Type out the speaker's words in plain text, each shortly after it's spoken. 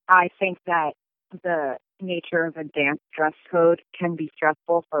I think that the nature of a dance dress code can be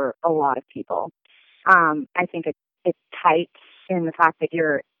stressful for a lot of people. I think it's tight in the fact that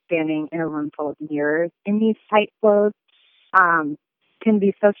you're standing in a room full of mirrors in these tight clothes. Can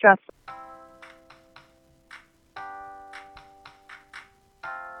be so stressful.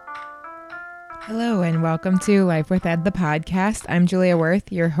 Hello and welcome to Life with Ed, the podcast. I'm Julia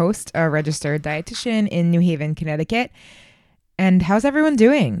Worth, your host, a registered dietitian in New Haven, Connecticut. And how's everyone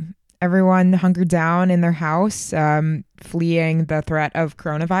doing? Everyone hunkered down in their house, fleeing the threat of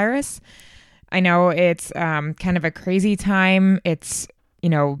coronavirus. I know it's kind of a crazy time. It's,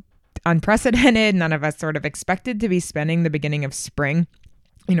 unprecedented. None of us sort of expected to be spending the beginning of spring,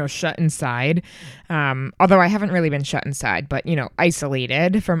 shut inside. Although I haven't really been shut inside, but,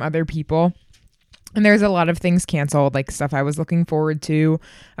 isolated from other people. And there's a lot of things canceled, like stuff I was looking forward to.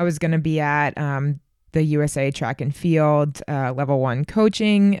 I was going to be at the USA Track and Field Level 1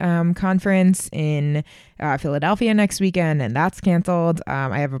 coaching conference in Philadelphia next weekend, and that's canceled.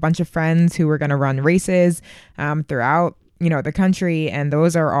 I have a bunch of friends who were going to run races throughout, the country, and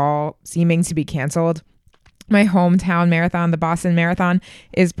those are all seeming to be canceled. My hometown marathon, the Boston Marathon,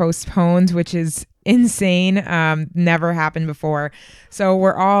 is postponed, which is insane. Never happened before. So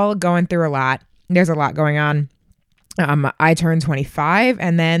we're all going through a lot. There's a lot going on. I turned 25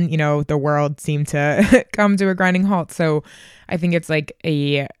 and then, the world seemed to come to a grinding halt. So I think it's like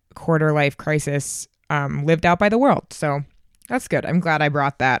a quarter life crisis lived out by the world. So that's good. I'm glad I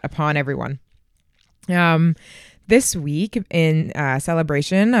brought that upon everyone. This week, in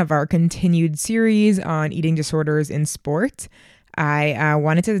celebration of our continued series on eating disorders in sport, I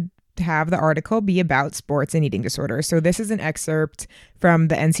wanted to have the article be about sports and eating disorders. So this is an excerpt from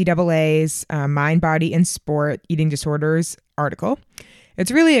the NCAA's Mind, Body, and Sport Eating Disorders article. It's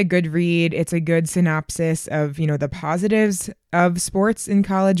really a good read. It's a good synopsis of, the positives of sports in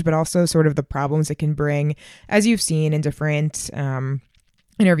college, but also sort of the problems it can bring, as you've seen in different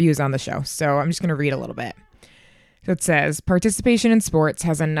interviews on the show. So I'm just going to read a little bit. So it says, participation in sports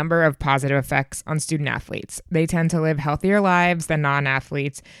has a number of positive effects on student athletes. They tend to live healthier lives than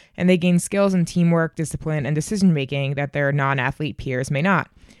non-athletes, and they gain skills in teamwork, discipline, and decision-making that their non-athlete peers may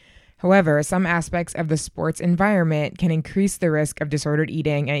not. However, some aspects of the sports environment can increase the risk of disordered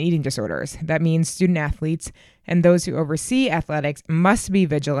eating and eating disorders. That means student athletes and those who oversee athletics must be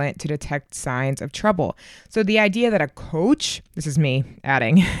vigilant to detect signs of trouble. So the idea that a coach, this is me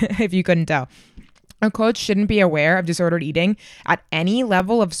adding, if you couldn't tell, a coach shouldn't be aware of disordered eating at any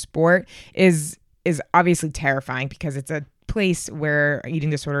level of sport is obviously terrifying because it's a place where eating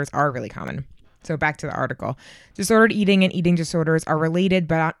disorders are really common. So back to the article. Disordered eating and eating disorders are related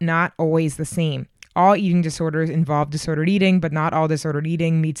but not always the same. All eating disorders involve disordered eating, but not all disordered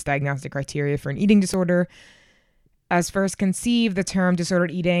eating meets diagnostic criteria for an eating disorder. As first conceived, the term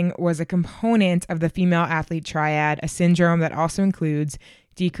disordered eating was a component of the female athlete triad, a syndrome that also includes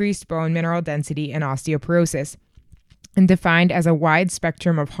decreased bone mineral density and osteoporosis, and defined as a wide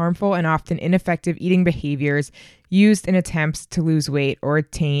spectrum of harmful and often ineffective eating behaviors used in attempts to lose weight or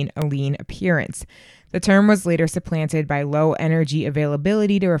attain a lean appearance. The term was later supplanted by low energy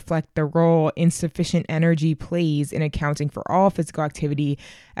availability to reflect the role insufficient energy plays in accounting for all physical activity,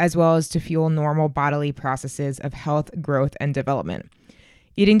 as well as to fuel normal bodily processes of health, growth, and development.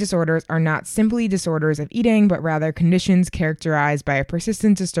 Eating disorders are not simply disorders of eating, but rather conditions characterized by a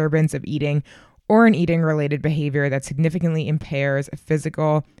persistent disturbance of eating or an eating-related behavior that significantly impairs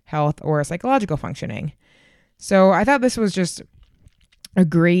physical health or psychological functioning. So I thought this was just a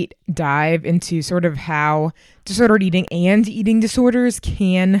great dive into sort of how disordered eating and eating disorders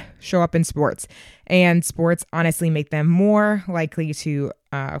can show up in sports. And sports honestly make them more likely to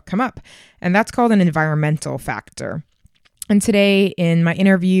come up. And that's called an environmental factor. And today in my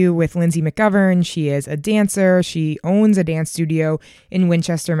interview with Lindsay McGovern, she is a dancer. She owns a dance studio in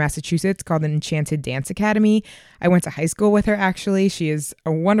Winchester, Massachusetts called the Enchanted Dance Academy. I went to high school with her, actually. She is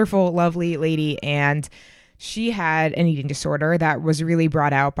a wonderful, lovely lady, and she had an eating disorder that was really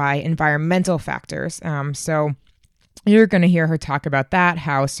brought out by environmental factors. So you're going to hear her talk about that,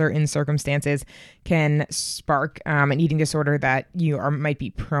 how certain circumstances can spark an eating disorder that you might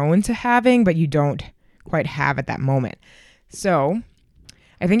be prone to having, but you don't quite have at that moment. So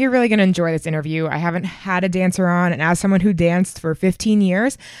I think you're really going to enjoy this interview. I haven't had a dancer on, and as someone who danced for 15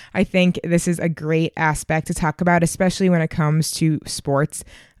 years, I think this is a great aspect to talk about, especially when it comes to sports,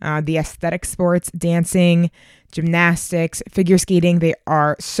 the aesthetic sports, dancing, gymnastics, figure skating. They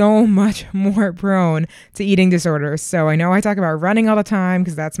are so much more prone to eating disorders. So I know I talk about running all the time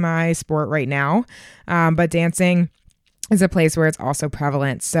because that's my sport right now, but dancing is a place where it's also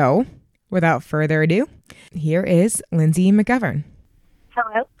prevalent. So without further ado, here is Lindsay McGovern.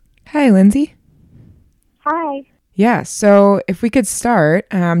 Hello. Hi, Lindsay. Hi. Yeah, so if we could start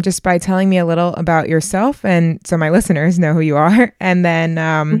just by telling me a little about yourself, and so my listeners know who you are, and then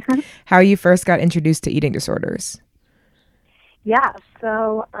how you first got introduced to eating disorders. Yeah,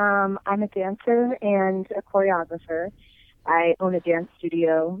 so I'm a dancer and a choreographer. I own a dance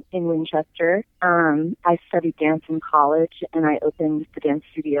studio in Winchester. I studied dance in college, and I opened the dance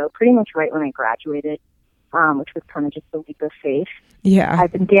studio pretty much right when I graduated, which was kind of just a leap of faith. Yeah,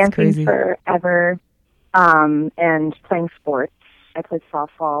 I've been it's dancing crazy. forever and playing sports. I played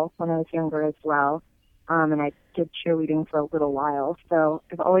softball when I was younger as well, and I did cheerleading for a little while. So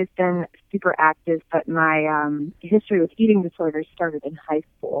I've always been super active, but my history with eating disorders started in high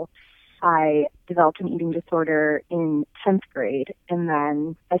school. I developed an eating disorder in 10th grade, and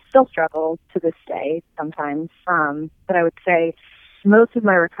then I still struggle to this day sometimes. But I would say most of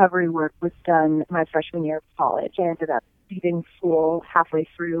my recovery work was done my freshman year of college. I ended up leaving school halfway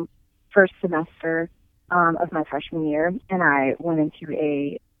through first semester of my freshman year, and I went into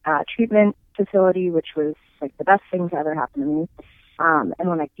a treatment facility, which was like the best thing to ever happen to me. And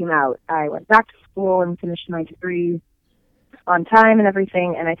when I came out, I went back to school and finished my degree on time and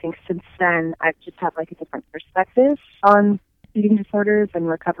everything. And I think since then, I've just had like a different perspective on eating disorders and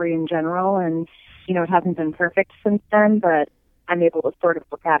recovery in general. And, it hasn't been perfect since then, but I'm able to sort of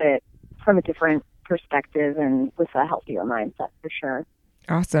look at it from a different perspective and with a healthier mindset for sure.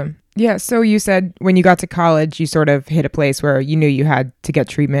 Awesome. Yeah, so you said when you got to college, you sort of hit a place where you knew you had to get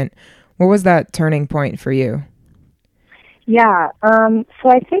treatment. What was that turning point for you? Yeah, so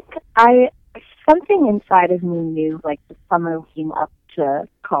I think something inside of me knew, like the summer leading up to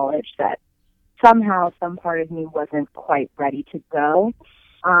college, that somehow some part of me wasn't quite ready to go.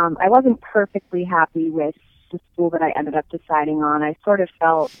 I wasn't perfectly happy with the school that I ended up deciding on. I sort of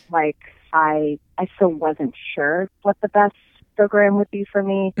felt like I still wasn't sure what the best program would be for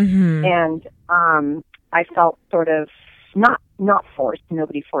me, and I felt sort of not forced.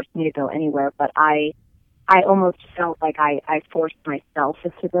 Nobody forced me to go anywhere, but I almost felt like I forced myself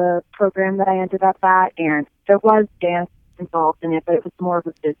into the program that I ended up at, and there was dance involved in it, but it was more of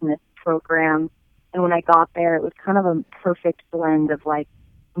a business program. And when I got there, it was kind of a perfect blend of like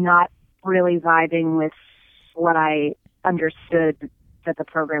not really vibing with what I understood that the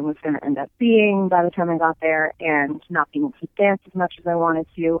program was going to end up being by the time I got there, and not being able to dance as much as I wanted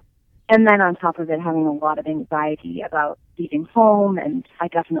to. And then on top of it, having a lot of anxiety about leaving home, and I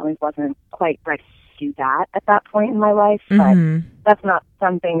definitely wasn't quite ready to do that at that point in my life. But that's not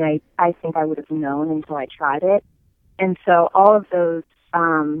something I think I would have known until I tried it. And so all of those,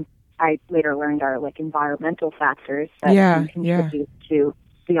 I later learned, are like environmental factors that can contribute to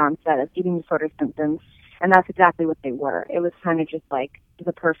the onset of eating disorder symptoms. And that's exactly what they were. It was kind of just like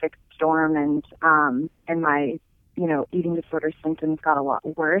the perfect storm, and my, eating disorder symptoms got a lot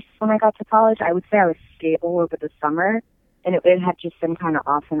worse when I got to college. I would say I was stable over the summer, and it had just been kind of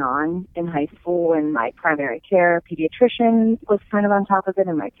off and on in high school, and my primary care pediatrician was kind of on top of it,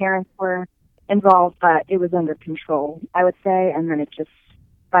 and my parents were involved, but it was under control, I would say. And then it just,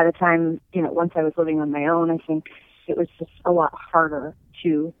 by the time, once I was living on my own, I think it was just a lot harder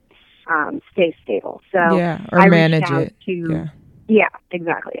to stay stable. So or manage it. Yeah,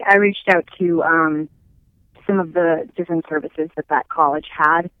 exactly. I reached out to some of the different services that college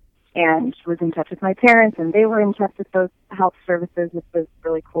had, and was in touch with my parents, and they were in touch with those health services, which was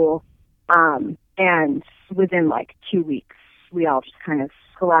really cool. And within like 2 weeks, we all just kind of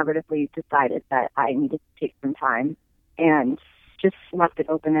collaboratively decided that I needed to take some time, and just left it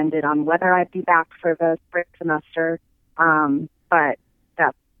open-ended on whether I'd be back for the spring semester. But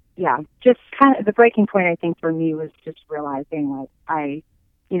that, just kind of the breaking point, I think, for me was just realizing like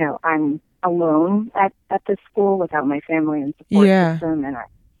I'm alone at this school without my family and support system, and I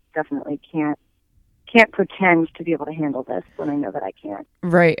definitely can't pretend to be able to handle this when I know that I can't.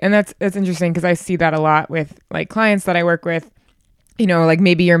 Right. And that's interesting, because I see that a lot with like clients that I work with. Like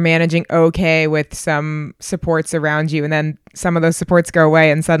maybe you're managing okay with some supports around you, and then some of those supports go away,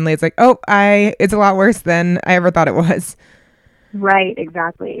 and suddenly it's like, it's a lot worse than I ever thought it was. Right,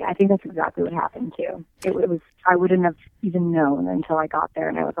 exactly. I think that's exactly what happened too. It was, I wouldn't have even known until I got there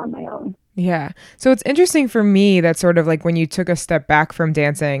and I was on my own. Yeah. So it's interesting for me that sort of like when you took a step back from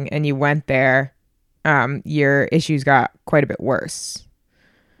dancing and you went there, your issues got quite a bit worse.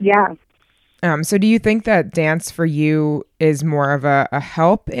 Yeah. So do you think that dance for you is more of a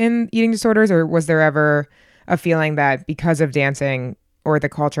help in eating disorders, or was there ever a feeling that because of dancing or the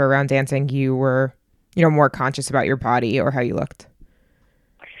culture around dancing, you were, more conscious about your body or how you looked?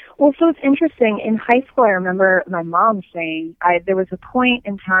 Well, so it's interesting. In high school, I remember my mom saying there was a point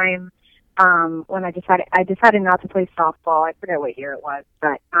in time when I decided not to play softball. I forget what year it was,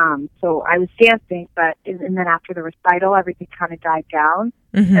 but so I was dancing, and then after the recital, everything kind of died down.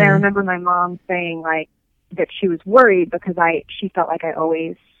 Mm-hmm. And I remember my mom saying like that she was worried because she felt like I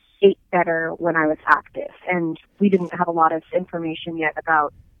always ate better when I was active, and we didn't have a lot of information yet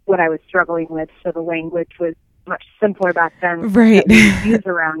about what I was struggling with, so the language was much simpler back then. Right. That we use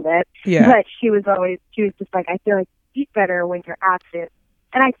around it. Yeah. But she was just like, I feel like you eat better when you're active.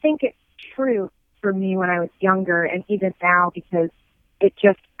 And I think it's true for me when I was younger, and even now, because it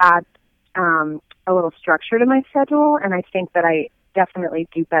just adds a little structure to my schedule, and I think that I definitely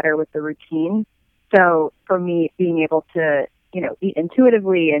do better with the routine. So for me, being able to, eat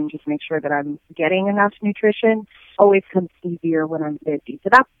intuitively and just make sure that I'm getting enough nutrition always comes easier when I'm busy. So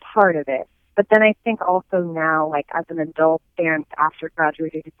that's part of it. But then I think also now, like as an adult and after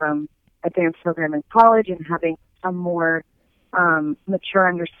graduating from a dance program in college and having a more mature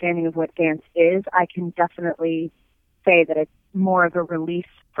understanding of what dance is, I can definitely say that it's more of a release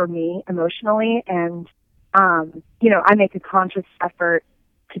for me emotionally. And, I make a conscious effort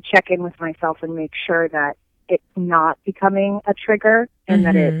to check in with myself and make sure that it's not becoming a trigger, and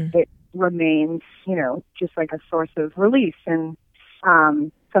that it remains, just like a source of release and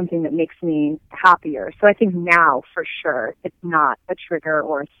something that makes me happier. So I think now, for sure, it's not a trigger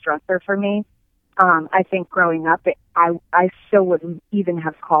or a stressor for me. I think growing up, I still wouldn't even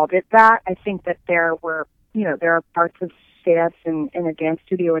have called it that. I think that there are parts of dance in a dance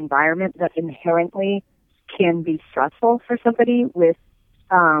studio environment that inherently can be stressful for somebody with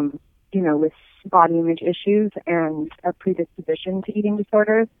body image issues and a predisposition to eating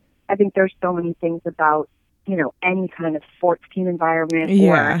disorders. I think there's so many things about, any kind of sports team environment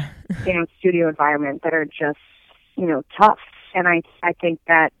or dance studio environment that are just, tough. And I think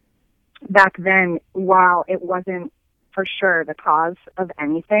that back then, while it wasn't for sure the cause of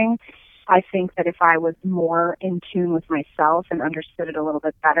anything, I think that if I was more in tune with myself and understood it a little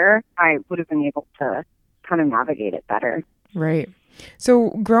bit better, I would have been able to kind of navigate it better. Right.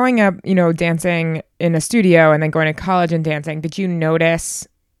 So growing up, dancing in a studio and then going to college and dancing, did you notice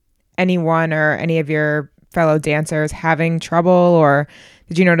anyone or any of your fellow dancers having trouble, or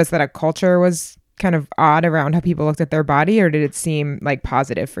did you notice that a culture was kind of odd around how people looked at their body, or did it seem like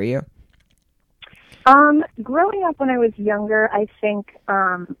positive for you? Growing up when I was younger, I think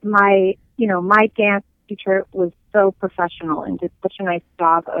my dance teacher was so professional and did such a nice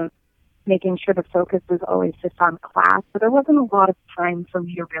job of making sure the focus was always just on class. So there wasn't a lot of time for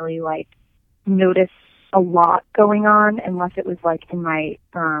me to really notice a lot going on, unless it was in my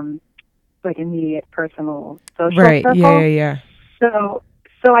immediate personal social circle. Yeah. So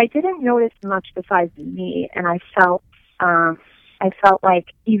I didn't notice much besides me, and I felt like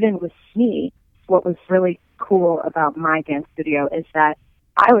even with me, what was really cool about my dance studio is that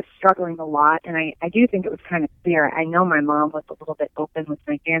I was struggling a lot, and I do think it was kind of clear. I know my mom was a little bit open with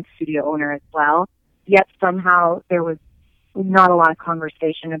my dance studio owner as well, yet somehow there was not a lot of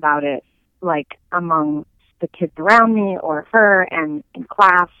conversation about it, among the kids around me or her and in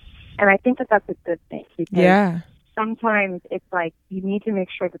class. And I think that that's a good thing, because sometimes it's you need to make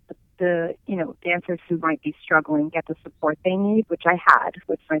sure that the dancers who might be struggling get the support they need, which I had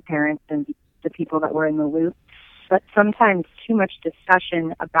with my parents and the people that were in the loop. But sometimes too much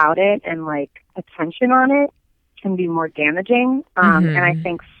discussion about it and attention on it can be more damaging. And I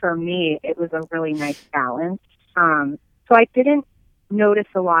think for me, it was a really nice balance. So I didn't notice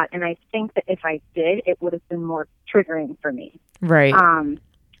a lot, and I think that if I did, it would have been more triggering for me. Right.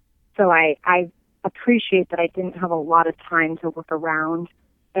 So I appreciate that I didn't have a lot of time to look around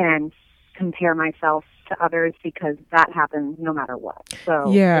and compare myself to others, because that happens no matter what. So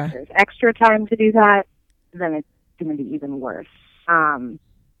if there's extra time to do that, then it's going to be even worse.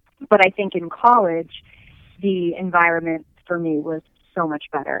 But I think in college, the environment for me was so much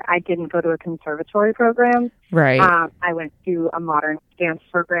better. I didn't go to a conservatory program. Right. I went to a modern dance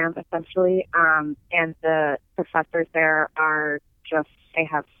program, essentially. And the professors there they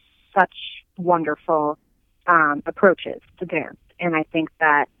have such wonderful approaches to dance. And I think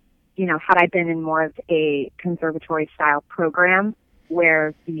that, had I been in more of a conservatory style program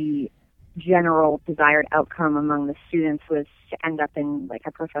where the general desired outcome among the students was to end up in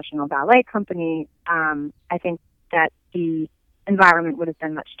a professional ballet company, I think that the environment would have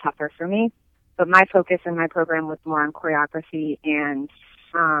been much tougher for me. But my focus in my program was more on choreography and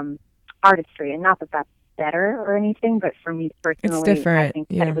artistry, and not that that's better or anything, but for me personally, it's different. I think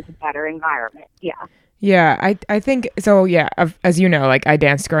that it was a better environment. Yeah, I think so. Yeah, as you know, I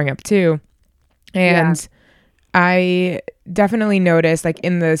danced growing up too, and I definitely noticed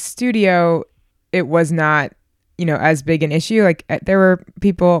in the studio, it was not as big an issue. Like there were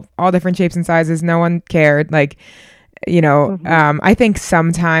people all different shapes and sizes. No one cared. Like, I think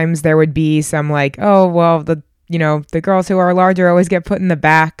sometimes there would be some like, oh, well, the girls who are larger always get put in the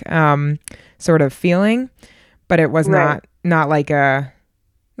back, sort of feeling, but it was not like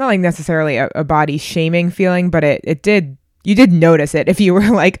necessarily a body shaming feeling, but you did notice it if you were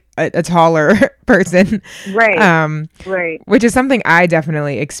like a taller person. Right. Which is something I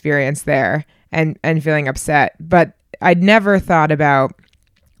definitely experienced there and feeling upset, but I'd never thought about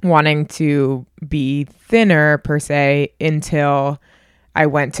wanting to be thinner per se until I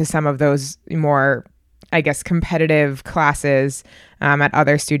went to some of those more, I guess, competitive classes at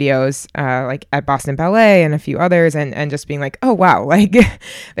other studios, like at Boston Ballet and a few others, and just being like, oh, wow, like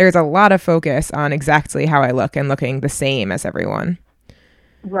there's a lot of focus on exactly how I look and looking the same as everyone.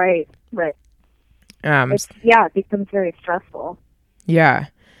 Right. It becomes very stressful. Yeah.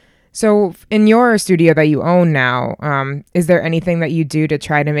 So in your studio that you own now, is there anything that you do to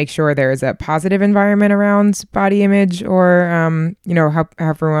try to make sure there is a positive environment around body image or, how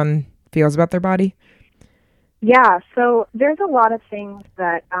everyone feels about their body? Yeah, so there's a lot of things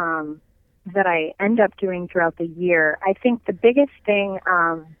that that I end up doing throughout the year. I think the biggest thing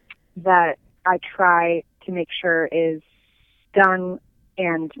that I try to make sure is done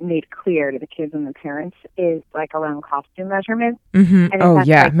and made clear to the kids and the parents is like around costume measurements. Mm-hmm. Oh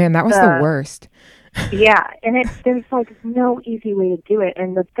yeah, like, man, that was the worst. Yeah, and there's like no easy way to do it.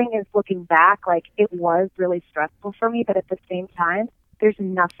 And the thing is, looking back, like it was really stressful for me, but at the same time, there's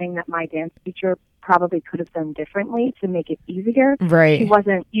nothing that my dance teacher probably could have done differently to make it easier. Right. She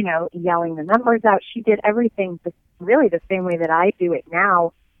wasn't, yelling the numbers out. She did everything really the same way that I do it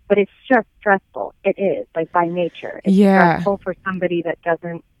now, but it's just stressful. It is, like by nature. It's stressful for somebody that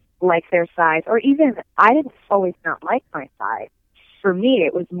doesn't like their size, or even I didn't always not like my size. For me,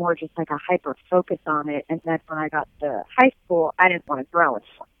 it was more just like a hyper focus on it. And then when I got to high school, I didn't want to grow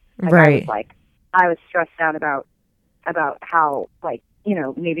anymore. Right. I was stressed out about how, like,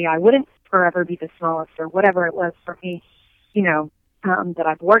 maybe I wouldn't forever be the smallest or whatever it was for me, that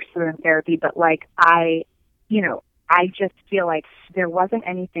I've worked through in therapy. But like, I just feel like there wasn't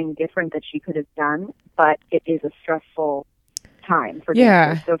anything different that she could have done, but it is a stressful time for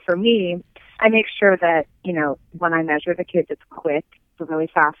dancers. So for me, I make sure that, when I measure the kids, it's quick. It's a really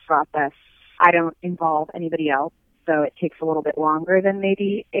fast process. I don't involve anybody else, so it takes a little bit longer than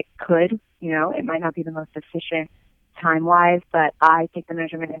maybe it could. It might not be the most efficient time-wise, but I take the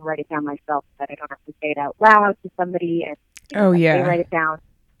measurement and write it down myself so that I don't have to say it out loud to somebody and they write it down.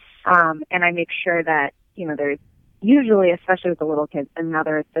 And I make sure that, there's usually, especially with the little kids,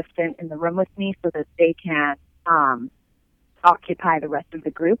 another assistant in the room with me so that they can occupy the rest of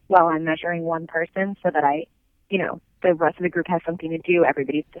the group while I'm measuring one person so that the rest of the group has something to do.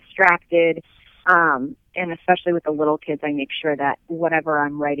 Everybody's distracted. And especially with the little kids, I make sure that whatever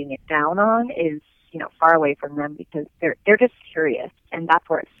I'm writing it down on is, far away from them because they're just curious, and that's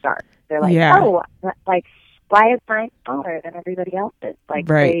where it starts. They're like, oh, like, why is mine smaller than everybody else's? Like,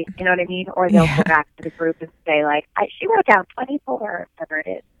 they, you know what I mean? Or they'll go back to the group and say, like, she wrote down 24 or whatever it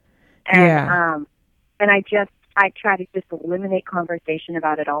is. And, and I try to just eliminate conversation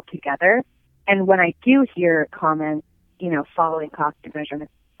about it altogether. And when I do hear comments, following costume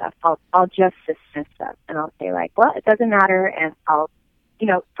measurements and stuff, I'll just dismiss them and I'll say like, well, it doesn't matter. And I'll,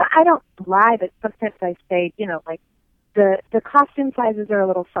 I don't lie, but sometimes I say, like the costume sizes are a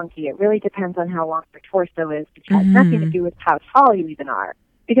little funky. It really depends on how long your torso is, which has nothing to do with how tall you even are.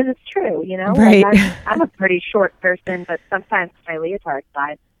 Because it's true, Right. Like I'm a pretty short person, but sometimes my leotard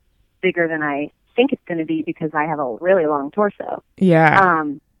size is bigger than I think it's going to be because I have a really long torso. Yeah.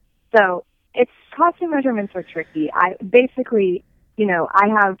 So costume measurements are tricky. I basically, I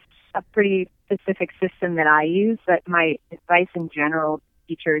have a pretty specific system that I use, but my advice in general to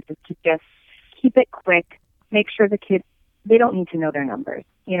teachers is to just keep it quick, make sure the kids, they don't need to know their numbers,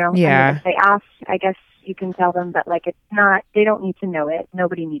 Yeah. I mean, if they ask, I guess you can tell them, but like, they don't need to know it.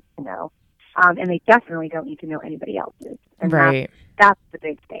 Nobody needs to know. And they definitely don't need to know anybody else's. And right. That's the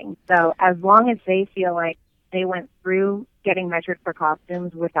big thing. So as long as they feel like they went through getting measured for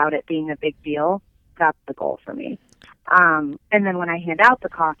costumes without it being a big deal, that's the goal for me. And then when I hand out the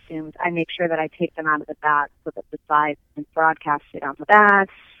costumes, I make sure that I take them out of the bag so that the size is broadcasted on the bag.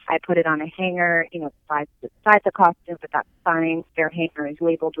 I put it on a hanger, beside the costume, but that's fine. Their hanger is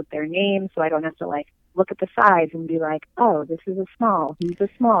labeled with their name, so I don't have to like look at the size and be like, oh, this is a small, who's a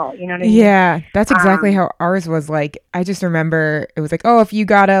small, you know what I mean? Yeah, that's exactly how ours was. Like, I just remember it was like, oh, if you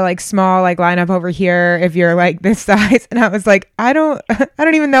got a like small, like line up over here, if you're like this size. And I was like, I don't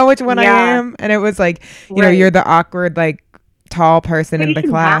even know which one I am. And it was like, you know, you're the awkward, like tall person in the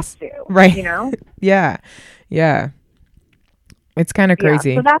class. Have to, right. You know? Yeah. Yeah. It's kind of Yeah, so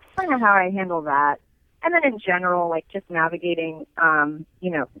crazy. that's kind of how I handle that. And then in general, like just navigating,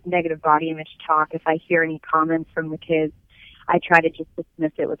 negative body image talk. If I hear any comments from the kids, I try to just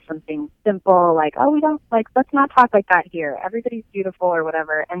dismiss it with something simple, like, oh, we don't, like, let's not talk like that here. Everybody's beautiful or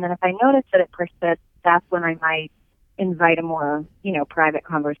whatever. And then if I notice that it persists, that's when I might invite a more, private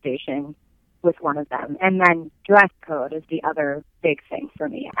conversation with one of them. And then dress code is the other big thing for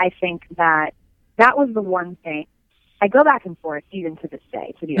me. I think that was the one thing. I go back and forth even to this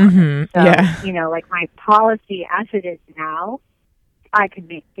day, to be honest. Yeah. So, like my policy as it is now, I could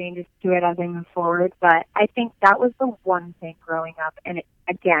make changes to it as I move forward. But I think that was the one thing growing up. And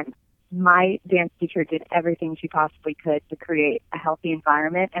again, my dance teacher did everything she possibly could to create a healthy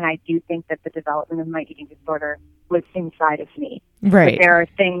environment. And I do think that the development of my eating disorder was inside of me. Right. But there are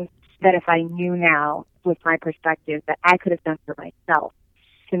things that if I knew now with my perspective that I could have done for myself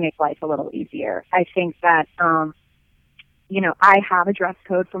to make life a little easier. I think that, I have a dress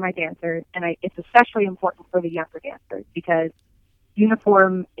code for my dancers, and it's especially important for the younger dancers because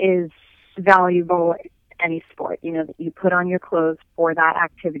uniform is valuable in any sport. That you put on your clothes for that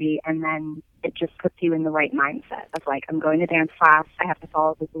activity, and then it just puts you in the right mindset of like, I'm going to dance class. I have to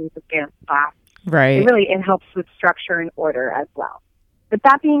follow the rules of dance class. Right. It helps with structure and order as well. But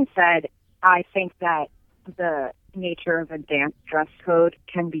that being said, I think that the nature of a dance dress code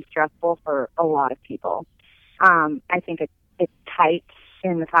can be stressful for a lot of people. I think it's tight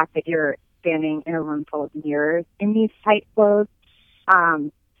in the fact that you're standing in a room full of mirrors in these tight clothes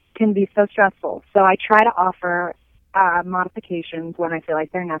can be so stressful. So I try to offer modifications when I feel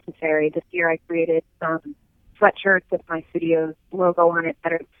like they're necessary. This year I created some sweatshirts with my studio's logo on it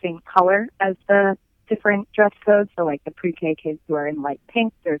that are the same color as the different dress codes. So like the pre-K kids who are in light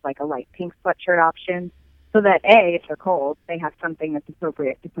pink, there's like a light pink sweatshirt option. So that if they're cold, they have something that's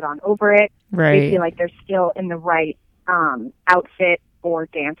appropriate to put on over it. Right. They feel like they're still in the right outfit or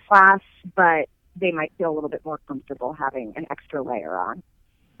dance class, but they might feel a little bit more comfortable having an extra layer on.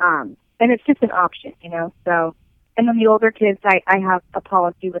 And it's just an option, So, and then the older kids, I have a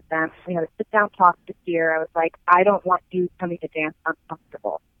policy with them. We had a sit-down talk this year. I was like, I don't want you coming to dance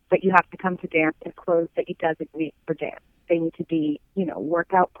uncomfortable, but you have to come to dance in clothes that you designate for dance. They need to be,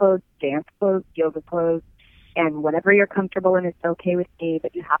 workout clothes, dance clothes, yoga clothes, and whatever you're comfortable in is okay with me,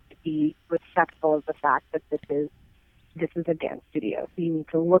 but you have to be respectful of the fact that this is a dance studio. So you need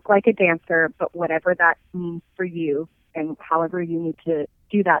to look like a dancer, but whatever that means for you and however you need to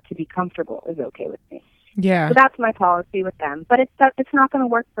do that to be comfortable is okay with me. Yeah. So that's my policy with them. But it's not going to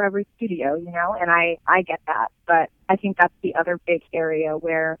work for every studio, and I get that. But I think that's the other big area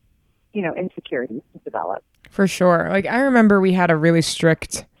where, insecurities develop. For sure. Like I remember we had a really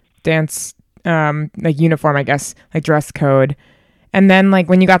strict dance like uniform, I guess, like dress code. And then like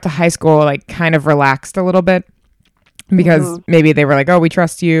when you got to high school, like kind of relaxed a little bit because maybe they were like, oh, we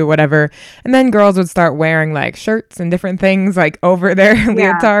trust you, whatever. And then girls would start wearing like shirts and different things like over their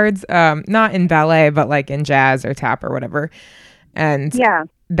leotards, not in ballet, but like in jazz or tap or whatever. And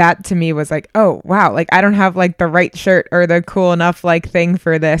that to me was like, oh, wow, like I don't have like the right shirt or the cool enough like thing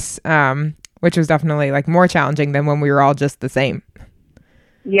for this, which was definitely like more challenging than when we were all just the same.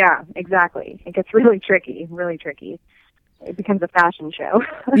 Yeah, exactly. It gets really tricky, really tricky. It becomes a fashion show.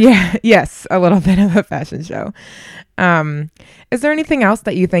 Yes, a little bit of a fashion show. Is there anything else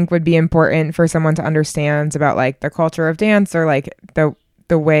that you think would be important for someone to understand about like the culture of dance or like the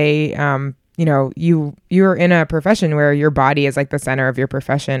way you're in a profession where your body is like the center of your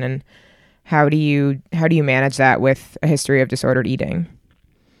profession, and how do you manage that with a history of disordered eating?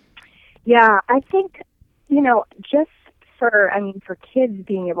 Yeah, I think just for kids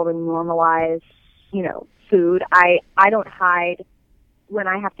being able to normalize, food. I don't hide when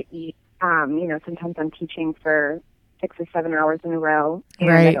I have to eat. Sometimes I'm teaching for 6 or 7 hours in a row,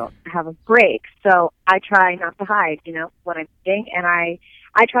 and I don't have a break. So I try not to hide, what I'm eating, and I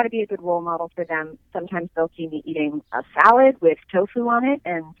try to be a good role model for them. Sometimes they'll see me eating a salad with tofu on it,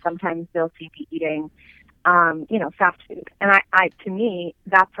 and sometimes they'll see me eating, fast food. And to me,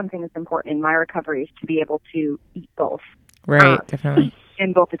 that's something that's important in my recovery, is to be able to eat both. Right, definitely.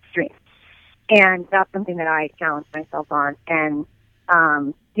 In both extremes. And that's something that I challenge myself on. And,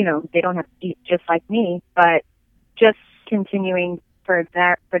 they don't have to eat just like me, but just continuing for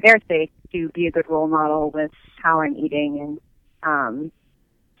their sake to be a good role model with how I'm eating and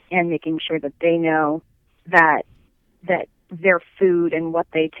making sure that they know that their food and what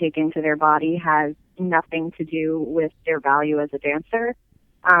they take into their body has nothing to do with their value as a dancer.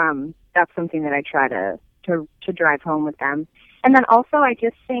 That's something that I try to drive home with them. And then also I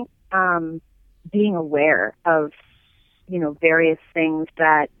just think being aware of, various things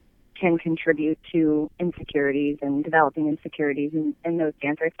that can contribute to insecurities and developing insecurities in those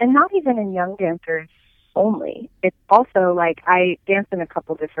dancers, and not even in young dancers only. It's also like I dance in a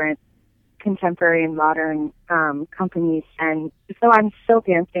couple different contemporary and modern companies, and so I'm still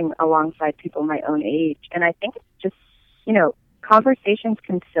dancing alongside people my own age, and I think it's just, conversations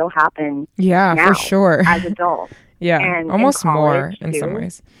can still happen now, for sure, as adults. Yeah, and almost more in some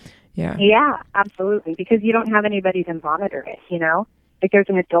ways. Yeah, absolutely, because you don't have anybody to monitor it, Like there's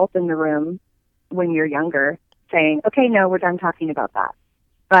an adult in the room when you're younger saying, okay, no, we're done talking about that.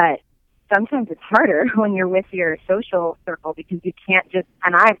 But sometimes it's harder when you're with your social circle because you can't just,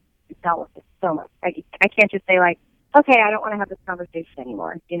 and I've dealt with this so much, I can't just say like, okay, I don't want to have this conversation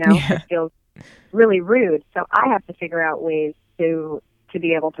anymore, Yeah. It feels really rude. So I have to figure out ways to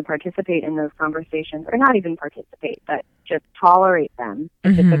be able to participate in those conversations, or not even participate, but just tolerate them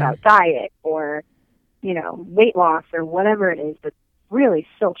if it's about diet or, weight loss or whatever it is that's really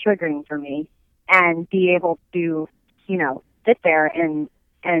still triggering for me, and be able to, sit there and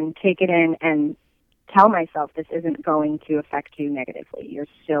take it in and tell myself this isn't going to affect you negatively. You're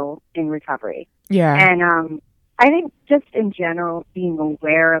still in recovery. Yeah. And I think just in general, being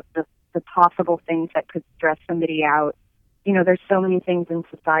aware of the possible things that could stress somebody out. There's so many things in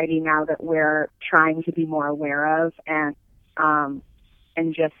society now that we're trying to be more aware of and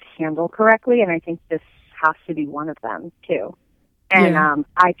just handle correctly. And I think this has to be one of them too. And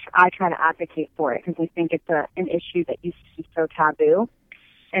I try to advocate for it because I think it's an issue that used to be so taboo.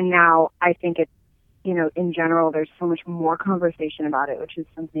 And now I think it's, in general, there's so much more conversation about it, which is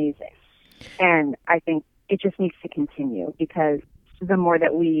amazing. And I think it just needs to continue, because the more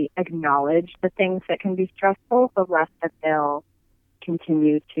that we acknowledge the things that can be stressful, the less that they'll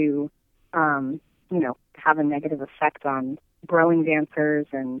continue to, have a negative effect on growing dancers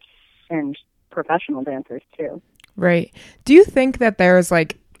and professional dancers too. Right. Do you think that there's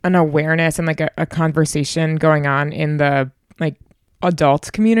like an awareness and like a conversation going on in the like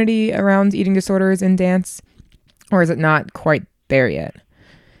adult community around eating disorders in dance, or is it not quite there yet?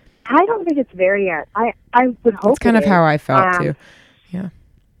 I don't think it's there yet. I would hope. That's kind of how I felt too. Yeah.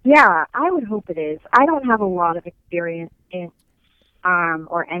 Yeah, I would hope it is. I don't have a lot of experience in,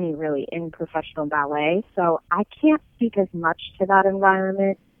 or any really in professional ballet, so I can't speak as much to that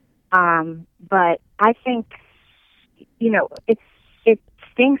environment. But I think, it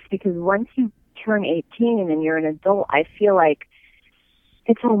stinks because once you turn 18 and you're an adult, I feel like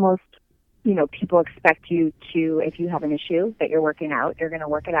it's almost, people expect you to, if you have an issue that you're working out, you're going to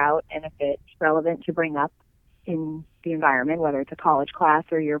work it out. And if it's relevant to bring up in the environment, whether it's a college class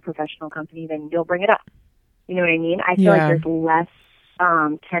or your professional company, then you'll bring it up. You know what I mean? I feel like there's less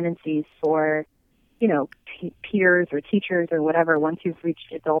tendencies for, peers or teachers or whatever, once you've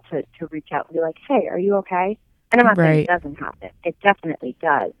reached adulthood, to reach out and be like, hey, are you okay? And I'm not saying it doesn't happen. It definitely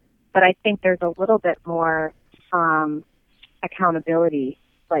does. But I think there's a little bit more accountability,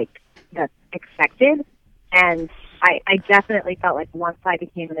 like, that's expected. And I definitely felt like once I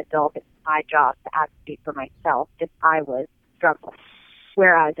became an adult, it's my job to advocate for myself if I was struggling.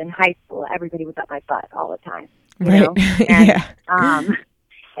 Whereas in high school, everybody was at my butt all the time. You know? And,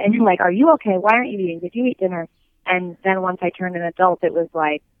 and you're like, are you okay? Why aren't you eating? Did you eat dinner? And then once I turned an adult, it was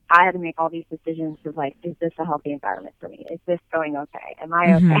like, I had to make all these decisions of like, is this a healthy environment for me? Is this going okay? Am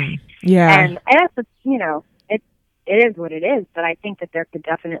I okay? And that's, it is what it is, but I think that there could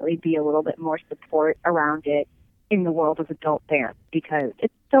definitely be a little bit more support around it in the world of adult dance, because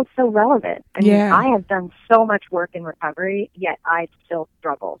it's still so relevant. I mean, I have done so much work in recovery, yet I still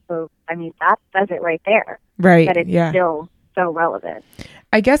struggle. So, I mean, that says it right there. Right. That it's still so relevant.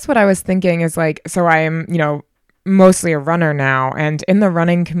 I guess what I was thinking is like, so I am, mostly a runner now, and in the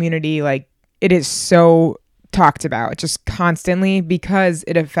running community, like, it is so talked about just constantly because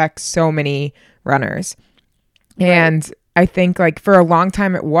it affects so many runners. Right. And I think like for a long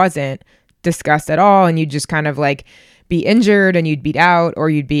time it wasn't discussed at all, and you'd just kind of like be injured and you'd beat out,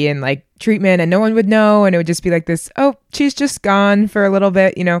 or you'd be in like treatment and no one would know, and it would just be like this, oh, she's just gone for a little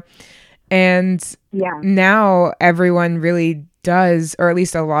bit, and now everyone really does, or at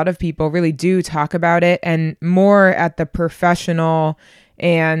least a lot of people really do talk about it, and more at the professional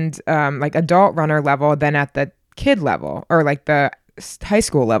and like adult runner level than at the kid level or like the high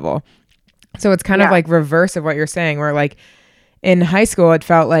school level. So it's kind of like reverse of what you're saying, where like in high school, it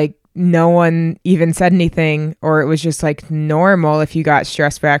felt like no one even said anything, or it was just like normal if you got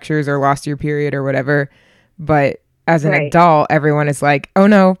stress fractures or lost your period or whatever. But as an adult, everyone is like, oh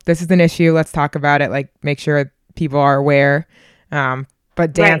no, this is an issue. Let's talk about it. Like, make sure people are aware.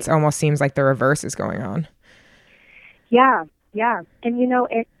 But dance almost seems like the reverse is going on. Yeah. And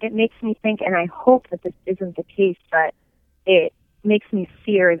it makes me think, and I hope that this isn't the case, but it makes me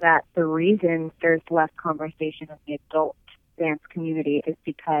fear that the reason there's less conversation in the adult dance community is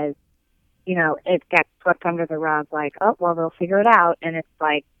because, you know, it gets swept under the rug like, oh, well, they'll figure it out. And it's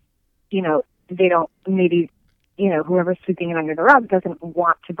like, you know, they don't, maybe, you know, whoever's sweeping it under the rug doesn't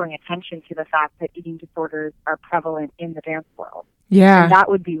want to bring attention to the fact that eating disorders are prevalent in the dance world. Yeah. And that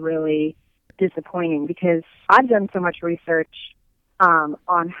would be really disappointing, because I've done so much research on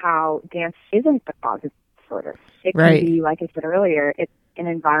how dance isn't the cause of disorder. It Right. can be, like I said earlier, it's an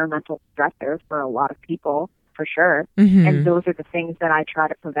environmental stressor for a lot of people, for sure. Mhm. And those are the things that I try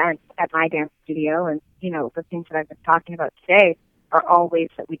to prevent at my dance studio. And, you know, the things that I've been talking about today are all ways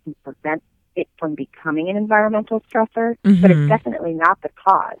that we can prevent it from becoming an environmental stressor, but it's Mhm. definitely not the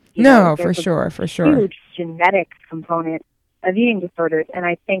cause. You No, know, for there's a sure, for sure. huge genetic component of eating disorders, and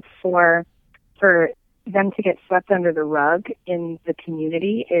I think for them to get swept under the rug in the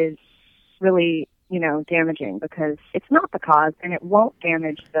community is really, you know, damaging, because it's not the cause, and it won't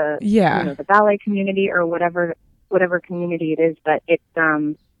damage the Yeah. you know, the ballet community or whatever community it is, but it's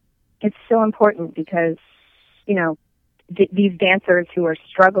so important, because, you know, these dancers who are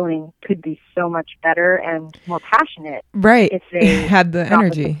struggling could be so much better and more passionate Right. if they had the got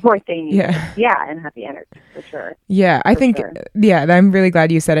energy. the support they need. Yeah. Yeah, and have the energy, for sure. Yeah, I For think, sure. yeah, I'm really glad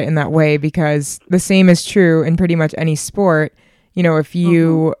you said it in that way, because the same is true in pretty much any sport. You know, if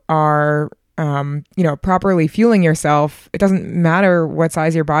you are, you know, properly fueling yourself, it doesn't matter what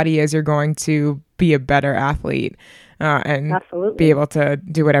size your body is, you're going to be a better athlete and Absolutely. be able to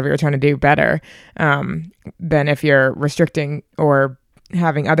do whatever you're trying to do better than if you're restricting or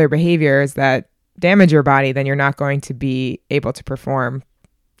having other behaviors that damage your body. Then you're not going to be able to perform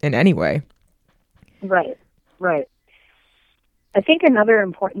in any way. Right, right. I think another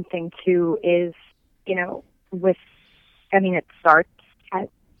important thing, too, is, you know, it starts at,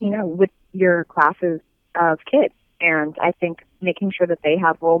 you know, with your classes of kids. And I think making sure that they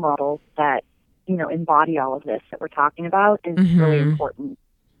have role models that, you know, embody all of this that we're talking about is really important.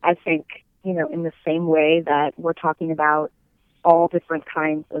 I think, you know, in the same way that we're talking about all different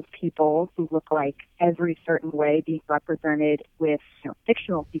kinds of people who look like every certain way being represented with, you know,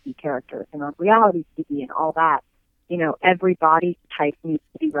 fictional TV characters and on reality TV and all that, you know, every body type needs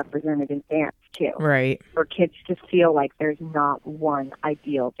to be represented in dance too. Right. For kids to feel like there's not one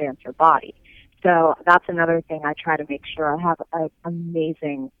ideal dancer body. So that's another thing I try to make sure. I have an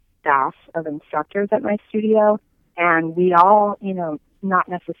amazing staff of instructors at my studio, and we all, you know, not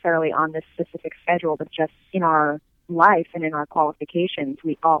necessarily on this specific schedule, but just in our life and in our qualifications,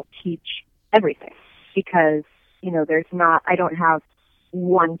 we all teach everything, because, you know, I don't have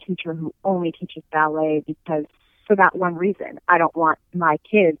one teacher who only teaches ballet, because for that one reason, I don't want my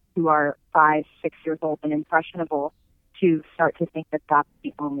kids who are 5, 6 years old and impressionable to start to think that that's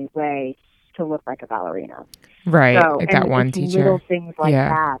the only way to look like a ballerina. Right. So, Like that and one it's teacher. little things like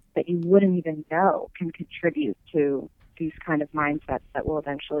Yeah. that you wouldn't even know can contribute to these kind of mindsets that will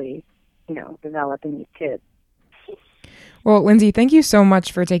eventually, you know, develop in these kids. Well, Lindsay, thank you so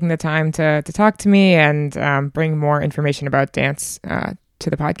much for taking the time to talk to me and bring more information about dance to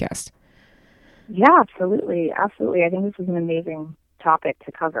the podcast. Yeah, absolutely. Absolutely. I think this is an amazing topic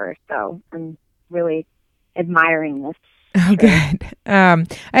to cover. So I'm really admiring this. Oh, good. I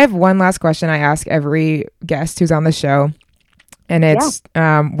have one last question I ask every guest who's on the show, and it's,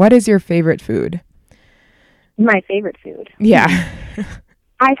 what is your favorite food? My favorite food? Yeah.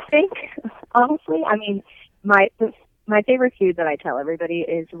 I think, honestly, I mean, my favorite food that I tell everybody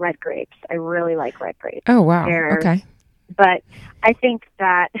is red grapes. I really like red grapes. Oh, wow. Okay. But I think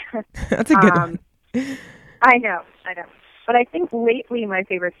that... That's a good one. I know. But I think lately my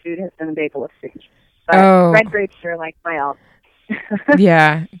favorite food has been a bagel with fruit. But red grapes are like my all.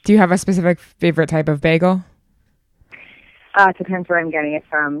 Yeah. Do you have a specific favorite type of bagel? It depends where I'm getting it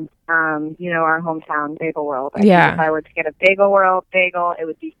from. You know, our hometown, Bagel World. I think if I were to get a Bagel World bagel, it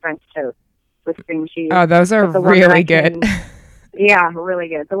would be French toast with cream cheese. Oh, those are really good. Yeah, really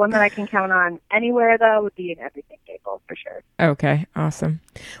good. The one that I can count on anywhere, though, would be an everything bagel for sure. Okay, awesome.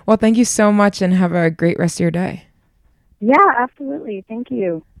 Well, thank you so much, and have a great rest of your day. Yeah, absolutely. Thank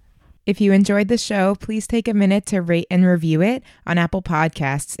you. If you enjoyed the show, please take a minute to rate and review it on Apple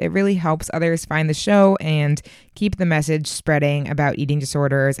Podcasts. It really helps others find the show and keep the message spreading about eating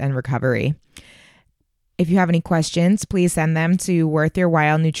disorders and recovery. If you have any questions, please send them to Worth Your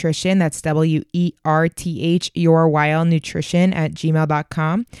While Nutrition. That's WERTH, Your While Nutrition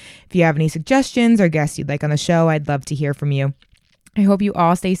 @gmail.com. If you have any suggestions or guests you'd like on the show, I'd love to hear from you. I hope you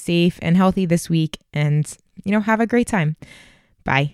all stay safe and healthy this week and, have a great time. Bye.